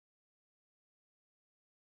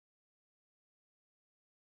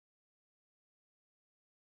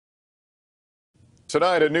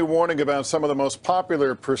Tonight, a new warning about some of the most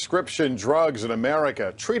popular prescription drugs in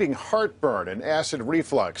America treating heartburn and acid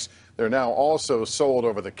reflux. They're now also sold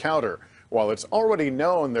over the counter. While it's already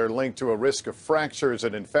known they're linked to a risk of fractures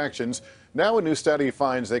and infections, now a new study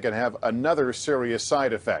finds they can have another serious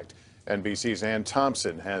side effect. NBC's Ann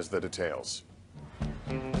Thompson has the details.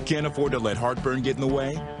 Can't afford to let heartburn get in the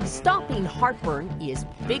way? Stopping heartburn is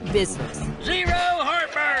big business. Zero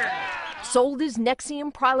heartburn! Sold as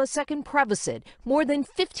Nexium, Prilosec, and Prevacid, more than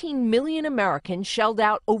 15 million Americans shelled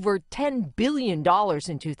out over $10 billion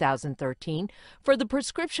in 2013 for the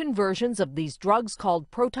prescription versions of these drugs called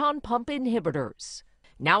proton pump inhibitors.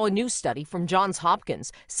 Now a new study from Johns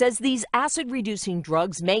Hopkins says these acid-reducing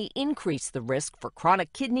drugs may increase the risk for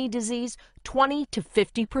chronic kidney disease 20 to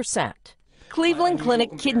 50%. Cleveland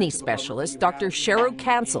Clinic kidney specialist Dr. Cheryl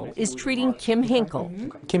Cancel is treating Kim Hinkle.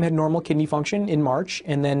 Kim had normal kidney function in March,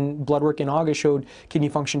 and then blood work in August showed kidney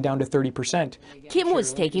function down to 30%. Kim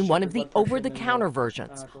was taking one of the over-the-counter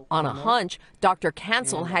versions. On a hunch, Dr.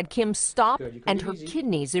 Cancel had Kim stop, and her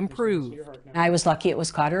kidneys improved. I was lucky it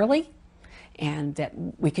was caught early, and that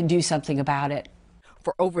we can do something about it.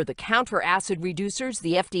 For over-the-counter acid reducers,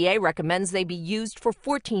 the FDA recommends they be used for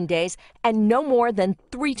 14 days and no more than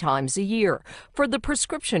 3 times a year. For the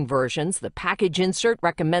prescription versions, the package insert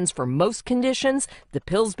recommends for most conditions the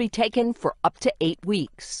pills be taken for up to 8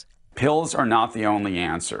 weeks. Pills are not the only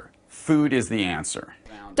answer. Food is the answer.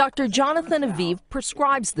 Dr. Jonathan Aviv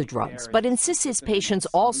prescribes the drugs, but insists his patients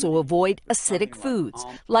also avoid acidic foods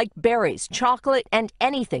like berries, chocolate, and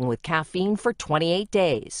anything with caffeine for 28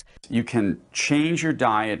 days. You can change your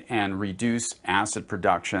diet and reduce acid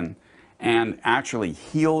production and actually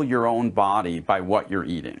heal your own body by what you're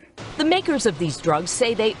eating. The makers of these drugs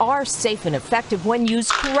say they are safe and effective when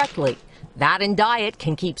used correctly. That and diet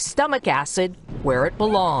can keep stomach acid where it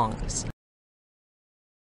belongs.